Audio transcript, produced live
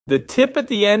The tip at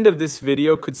the end of this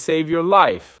video could save your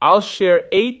life. I'll share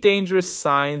 8 dangerous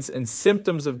signs and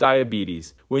symptoms of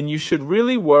diabetes when you should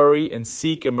really worry and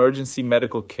seek emergency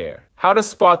medical care. How to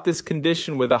spot this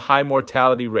condition with a high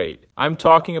mortality rate. I'm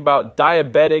talking about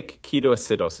diabetic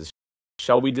ketoacidosis.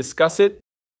 Shall we discuss it?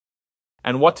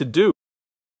 And what to do?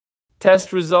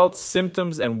 Test results,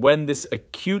 symptoms, and when this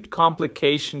acute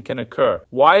complication can occur.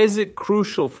 Why is it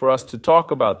crucial for us to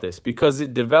talk about this? Because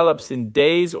it develops in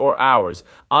days or hours,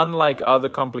 unlike other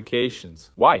complications.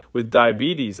 Why? With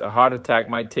diabetes, a heart attack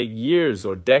might take years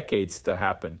or decades to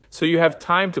happen. So you have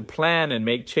time to plan and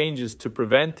make changes to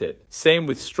prevent it. Same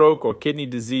with stroke or kidney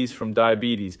disease from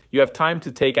diabetes. You have time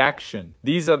to take action.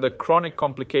 These are the chronic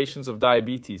complications of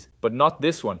diabetes, but not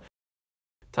this one.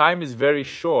 Time is very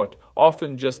short,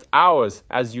 often just hours,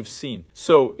 as you've seen.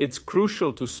 So it's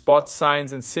crucial to spot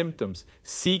signs and symptoms,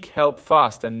 seek help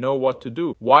fast, and know what to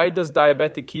do. Why does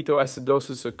diabetic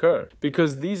ketoacidosis occur?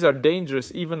 Because these are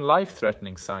dangerous, even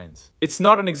life-threatening signs. It's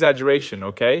not an exaggeration,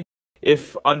 okay?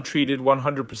 If untreated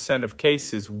 100% of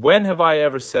cases, when have I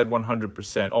ever said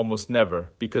 100%? Almost never,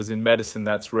 because in medicine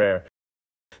that's rare.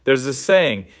 There's a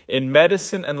saying, in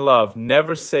medicine and love,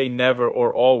 never say never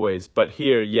or always, but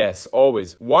here, yes,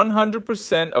 always.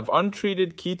 100% of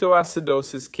untreated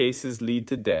ketoacidosis cases lead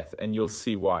to death, and you'll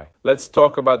see why. Let's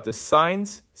talk about the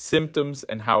signs, symptoms,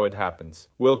 and how it happens.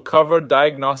 We'll cover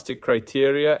diagnostic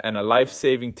criteria and a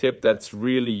life-saving tip that's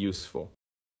really useful.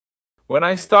 When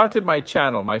I started my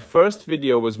channel, my first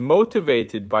video was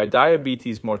motivated by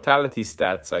diabetes mortality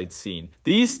stats I'd seen.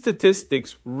 These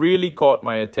statistics really caught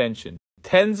my attention.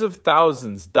 Tens of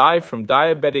thousands die from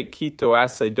diabetic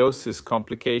ketoacidosis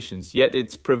complications, yet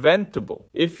it's preventable.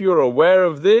 If you're aware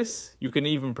of this, you can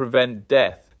even prevent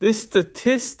death. This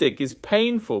statistic is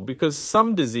painful because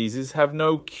some diseases have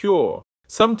no cure.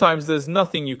 Sometimes there's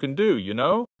nothing you can do, you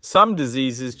know? Some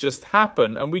diseases just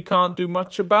happen and we can't do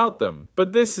much about them.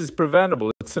 But this is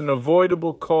preventable. It's an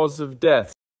avoidable cause of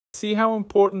death. See how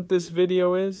important this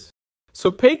video is? So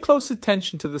pay close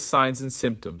attention to the signs and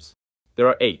symptoms. There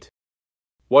are 8.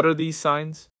 What are these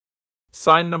signs?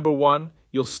 Sign number 1,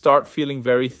 you'll start feeling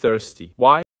very thirsty.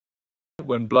 Why?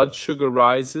 When blood sugar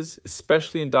rises,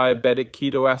 especially in diabetic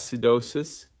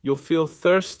ketoacidosis, you'll feel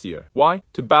thirstier. Why?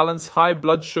 To balance high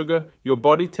blood sugar, your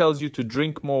body tells you to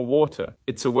drink more water.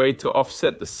 It's a way to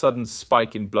offset the sudden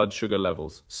spike in blood sugar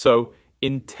levels. So,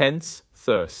 intense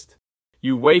thirst.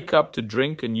 You wake up to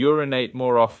drink and urinate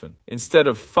more often. Instead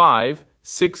of 5,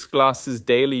 6 glasses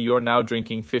daily, you're now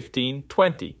drinking 15,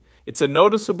 20. It's a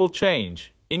noticeable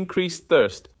change. Increased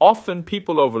thirst. Often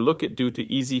people overlook it due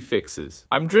to easy fixes.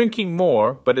 I'm drinking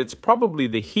more, but it's probably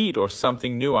the heat or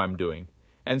something new I'm doing.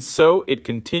 And so it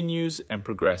continues and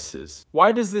progresses.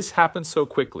 Why does this happen so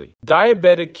quickly?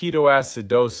 Diabetic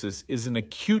ketoacidosis is an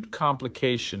acute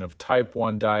complication of type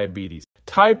 1 diabetes.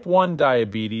 Type 1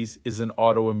 diabetes is an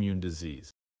autoimmune disease.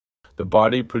 The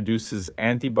body produces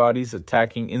antibodies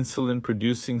attacking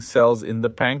insulin-producing cells in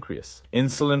the pancreas.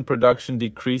 Insulin production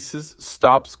decreases,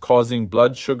 stops, causing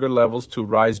blood sugar levels to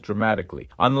rise dramatically.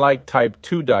 Unlike type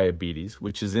 2 diabetes,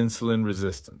 which is insulin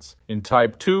resistance. In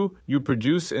type 2, you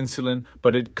produce insulin,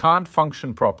 but it can't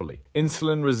function properly.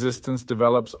 Insulin resistance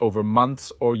develops over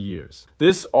months or years.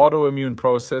 This autoimmune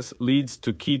process leads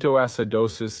to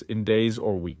ketoacidosis in days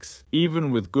or weeks.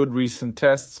 Even with good recent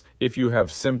tests, if you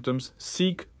have symptoms,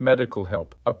 seek medical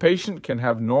help. A patient can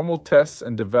have normal tests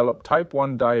and develop type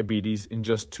 1 diabetes in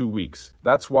just 2 weeks.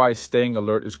 That's why staying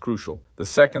alert is crucial. The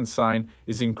second sign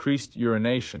is increased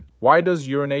urination. Why does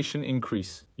urination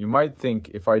increase? You might think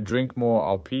if I drink more,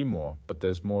 I'll pee more, but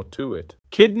there's more to it.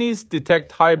 Kidneys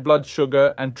detect high blood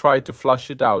sugar and try to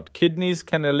flush it out. Kidneys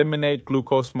can eliminate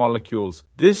glucose molecules.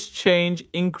 This change,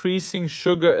 increasing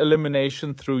sugar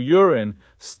elimination through urine,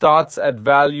 starts at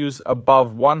values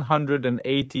above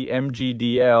 180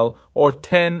 mg/dL or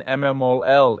 10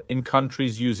 mmol in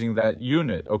countries using that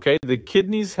unit, okay? The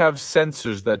kidneys have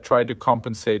sensors that try to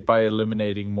compensate by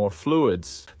eliminating more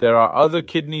fluids. There are other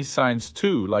kidney signs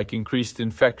too, like increased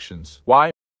infections.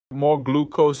 Why? More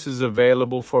glucose is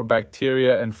available for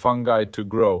bacteria and fungi to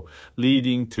grow,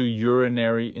 leading to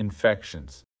urinary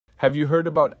infections. Have you heard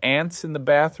about ants in the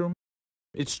bathroom?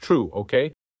 It's true,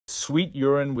 okay? Sweet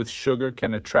urine with sugar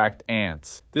can attract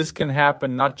ants. This can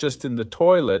happen not just in the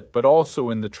toilet, but also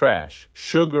in the trash.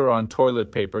 Sugar on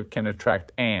toilet paper can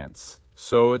attract ants.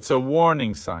 So it's a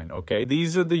warning sign, okay?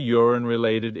 These are the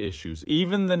urine-related issues.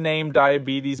 Even the name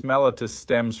diabetes mellitus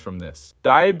stems from this.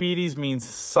 Diabetes means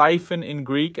siphon in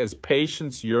Greek, as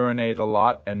patients urinate a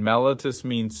lot, and mellitus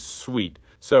means sweet.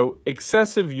 So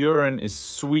excessive urine is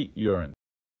sweet urine.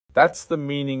 That's the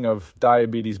meaning of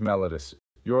diabetes mellitus.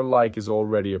 Your like is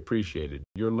already appreciated.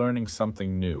 You're learning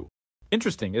something new.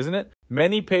 Interesting, isn't it?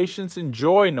 Many patients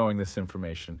enjoy knowing this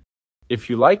information. If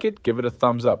you like it, give it a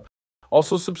thumbs up.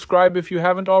 Also, subscribe if you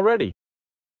haven't already.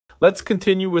 Let's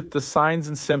continue with the signs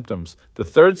and symptoms. The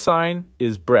third sign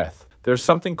is breath. There's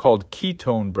something called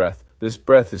ketone breath. This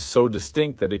breath is so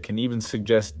distinct that it can even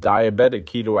suggest diabetic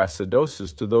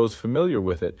ketoacidosis to those familiar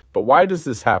with it. But why does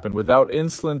this happen? Without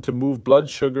insulin to move blood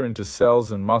sugar into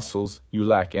cells and muscles, you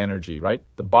lack energy, right?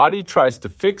 The body tries to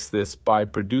fix this by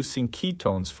producing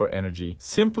ketones for energy.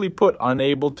 Simply put,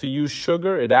 unable to use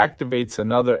sugar, it activates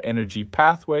another energy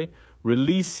pathway,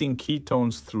 releasing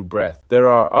ketones through breath. There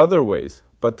are other ways,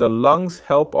 but the lungs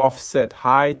help offset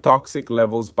high toxic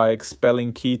levels by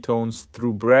expelling ketones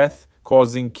through breath,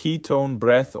 causing ketone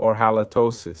breath or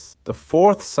halitosis. The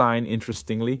fourth sign,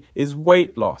 interestingly, is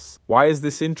weight loss. Why is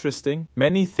this interesting?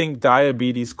 Many think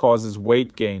diabetes causes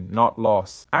weight gain, not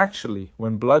loss. Actually,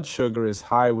 when blood sugar is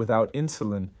high without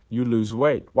insulin, you lose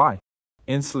weight. Why?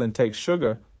 Insulin takes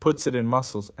sugar, puts it in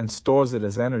muscles, and stores it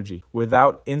as energy.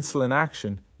 Without insulin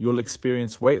action, you'll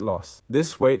experience weight loss.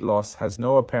 This weight loss has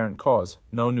no apparent cause,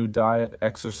 no new diet,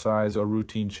 exercise, or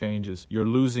routine changes. You're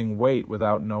losing weight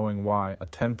without knowing why. A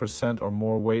 10% or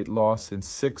more weight loss in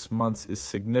 6 months is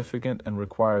significant and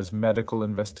requires medical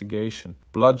investigation.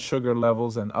 Blood sugar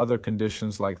levels and other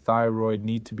conditions like thyroid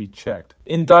need to be checked.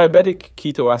 In diabetic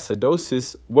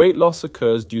ketoacidosis, weight loss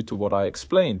occurs due to what I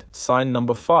explained. Sign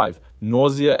number 5.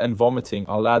 Nausea and vomiting.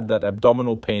 I'll add that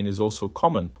abdominal pain is also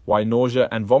common. Why nausea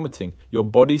and vomiting? Your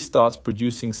body starts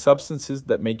producing substances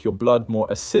that make your blood more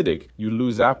acidic. You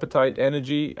lose appetite,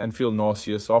 energy, and feel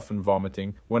nauseous, often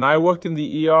vomiting. When I worked in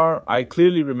the ER, I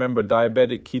clearly remember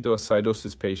diabetic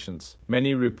ketoacidosis patients.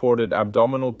 Many reported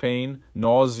abdominal pain,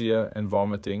 nausea, and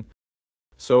vomiting.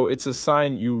 So it's a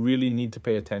sign you really need to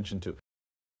pay attention to.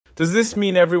 Does this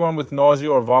mean everyone with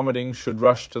nausea or vomiting should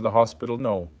rush to the hospital?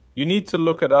 No. You need to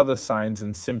look at other signs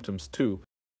and symptoms too.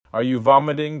 Are you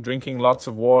vomiting, drinking lots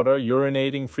of water,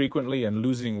 urinating frequently, and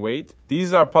losing weight?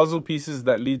 These are puzzle pieces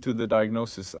that lead to the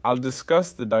diagnosis. I'll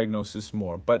discuss the diagnosis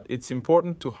more, but it's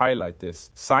important to highlight this.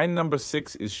 Sign number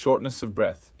 6 is shortness of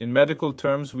breath. In medical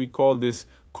terms, we call this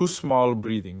kusmal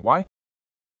breathing. Why?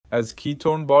 As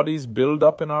ketone bodies build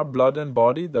up in our blood and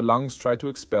body, the lungs try to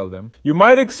expel them. You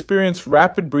might experience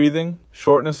rapid breathing,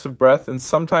 shortness of breath, and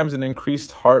sometimes an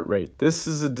increased heart rate. This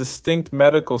is a distinct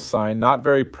medical sign, not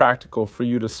very practical for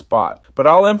you to spot. But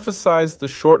I'll emphasize the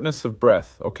shortness of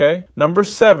breath, okay? Number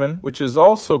 7, which is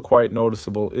also quite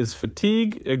noticeable, is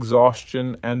fatigue,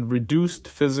 exhaustion, and reduced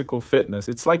physical fitness.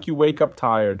 It's like you wake up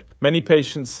tired. Many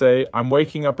patients say, "I'm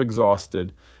waking up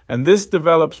exhausted." And this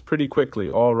develops pretty quickly,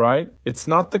 all right? It's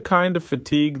not the kind of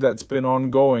fatigue that's been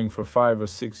ongoing for 5 or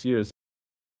 6 years.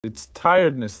 It's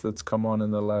tiredness that's come on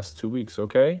in the last 2 weeks,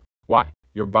 okay? Why?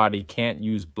 Your body can't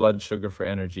use blood sugar for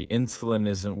energy. Insulin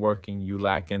isn't working. You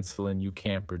lack insulin. You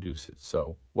can't produce it.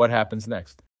 So what happens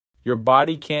next? Your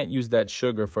body can't use that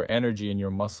sugar for energy in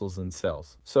your muscles and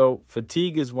cells. So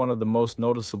fatigue is one of the most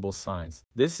noticeable signs.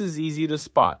 This is easy to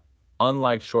spot,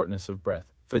 unlike shortness of breath.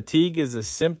 Fatigue is a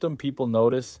symptom people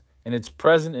notice, and it's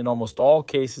present in almost all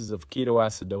cases of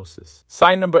ketoacidosis.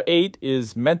 Sign number 8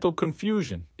 is mental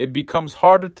confusion. It becomes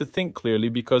harder to think clearly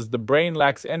because the brain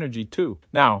lacks energy too.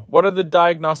 Now, what are the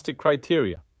diagnostic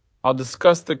criteria? I'll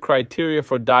discuss the criteria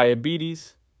for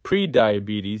diabetes,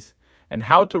 pre-diabetes, and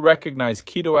how to recognize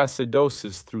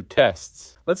ketoacidosis through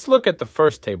tests. Let's look at the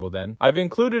first table then. I've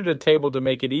included a table to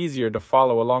make it easier to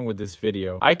follow along with this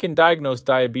video. I can diagnose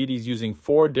diabetes using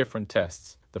 4 different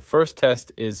tests. The first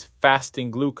test is fasting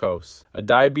glucose. A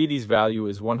diabetes value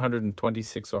is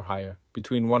 126 or higher.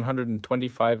 Between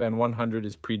 125 and 100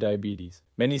 is prediabetes.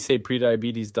 Many say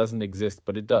prediabetes doesn't exist,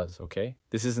 but it does, okay?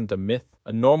 This isn't a myth.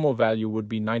 A normal value would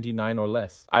be 99 or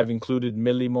less. I've included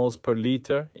millimoles per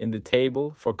liter in the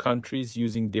table for countries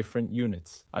using different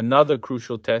units. Another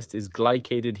crucial test is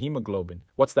glycated hemoglobin.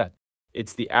 What's that?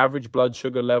 It's the average blood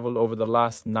sugar level over the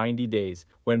last 90 days.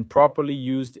 When properly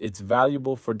used, it's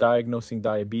valuable for diagnosing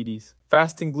diabetes.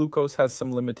 Fasting glucose has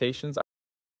some limitations.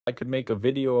 I could make a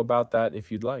video about that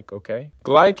if you'd like, okay?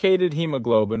 Glycated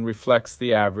hemoglobin reflects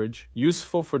the average,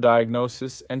 useful for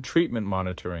diagnosis and treatment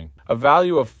monitoring. A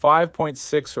value of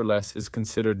 5.6 or less is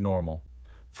considered normal.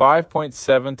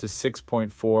 5.7 to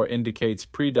 6.4 indicates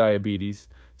prediabetes.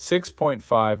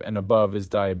 6.5 and above is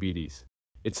diabetes.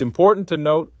 It's important to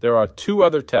note there are 2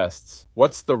 other tests.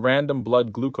 What's the random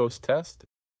blood glucose test?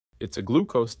 It's a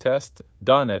glucose test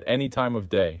done at any time of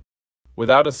day,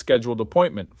 without a scheduled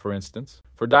appointment, for instance.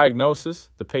 For diagnosis,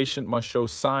 the patient must show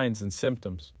signs and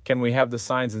symptoms. Can we have the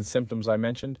signs and symptoms I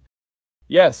mentioned?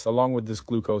 Yes, along with this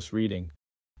glucose reading.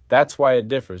 That's why it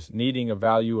differs, needing a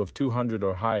value of 200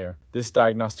 or higher. This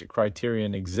diagnostic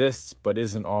criterion exists but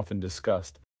isn't often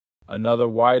discussed. Another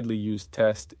widely used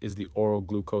test is the oral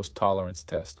glucose tolerance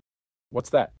test. What's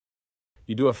that?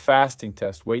 You do a fasting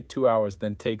test, wait 2 hours,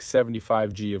 then take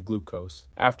 75 g of glucose.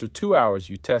 After 2 hours,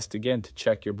 you test again to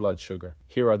check your blood sugar.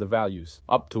 Here are the values.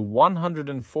 Up to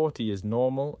 140 is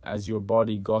normal as your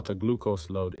body got a glucose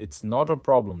load. It's not a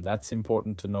problem, that's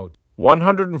important to note.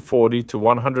 140 to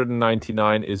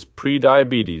 199 is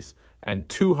pre-diabetes, and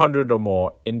 200 or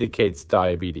more indicates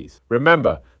diabetes.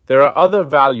 Remember, there are other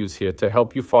values here to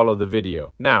help you follow the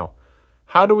video. Now,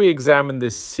 how do we examine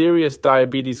this serious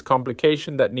diabetes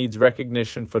complication that needs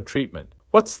recognition for treatment?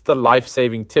 What's the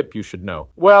life-saving tip you should know?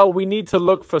 Well, we need to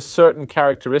look for certain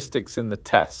characteristics in the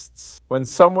tests. When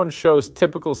someone shows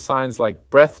typical signs like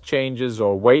breath changes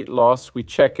or weight loss, we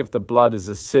check if the blood is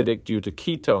acidic due to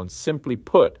ketones, simply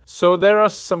put. So there are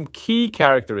some key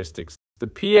characteristics. The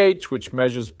pH, which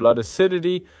measures blood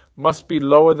acidity, must be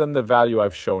lower than the value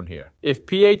I've shown here. If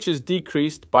pH is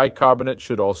decreased, bicarbonate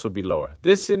should also be lower.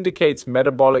 This indicates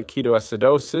metabolic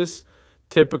ketoacidosis,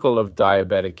 typical of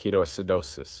diabetic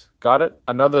ketoacidosis. Got it?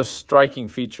 Another striking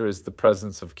feature is the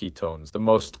presence of ketones. The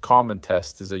most common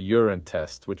test is a urine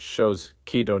test, which shows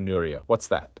ketonuria. What's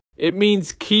that? It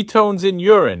means ketones in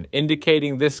urine,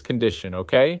 indicating this condition,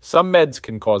 okay? Some meds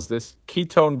can cause this.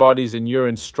 Ketone bodies in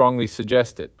urine strongly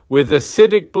suggest it. With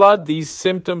acidic blood, these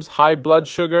symptoms, high blood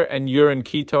sugar and urine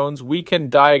ketones, we can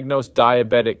diagnose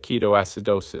diabetic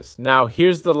ketoacidosis. Now,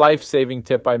 here's the life-saving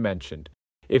tip I mentioned.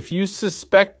 If you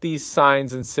suspect these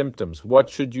signs and symptoms, what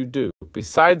should you do?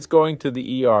 Besides going to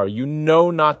the ER, you know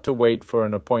not to wait for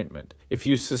an appointment. If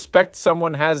you suspect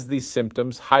someone has these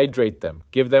symptoms, hydrate them.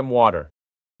 Give them water.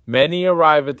 Many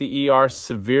arrive at the ER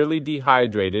severely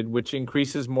dehydrated, which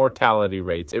increases mortality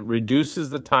rates. It reduces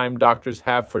the time doctors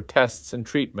have for tests and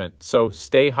treatment, so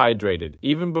stay hydrated.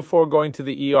 Even before going to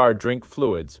the ER, drink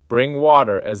fluids. Bring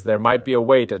water, as there might be a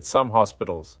wait at some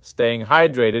hospitals. Staying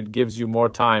hydrated gives you more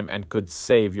time and could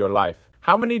save your life.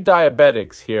 How many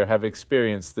diabetics here have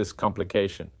experienced this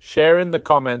complication? Share in the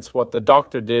comments what the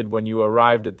doctor did when you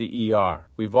arrived at the ER.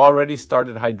 We've already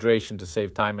started hydration to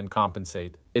save time and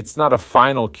compensate. It's not a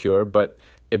final cure, but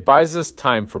it buys us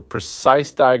time for precise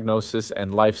diagnosis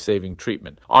and life-saving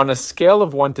treatment. On a scale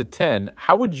of 1 to 10,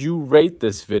 how would you rate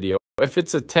this video? If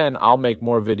it's a 10, I'll make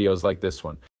more videos like this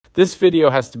one. This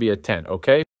video has to be a 10,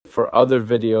 okay? For other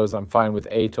videos, I'm fine with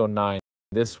 8 or 9.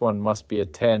 This one must be a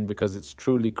 10 because it's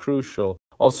truly crucial.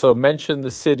 Also, mention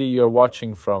the city you're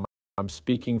watching from. I'm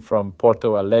speaking from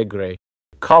Porto Alegre.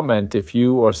 Comment if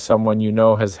you or someone you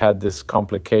know has had this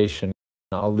complication.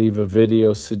 I'll leave a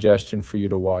video suggestion for you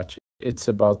to watch. It's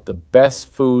about the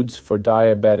best foods for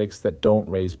diabetics that don't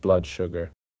raise blood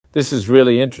sugar. This is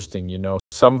really interesting, you know.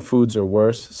 Some foods are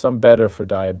worse, some better for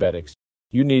diabetics.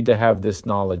 You need to have this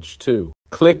knowledge too.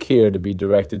 Click here to be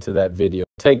directed to that video.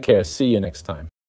 Take care. See you next time.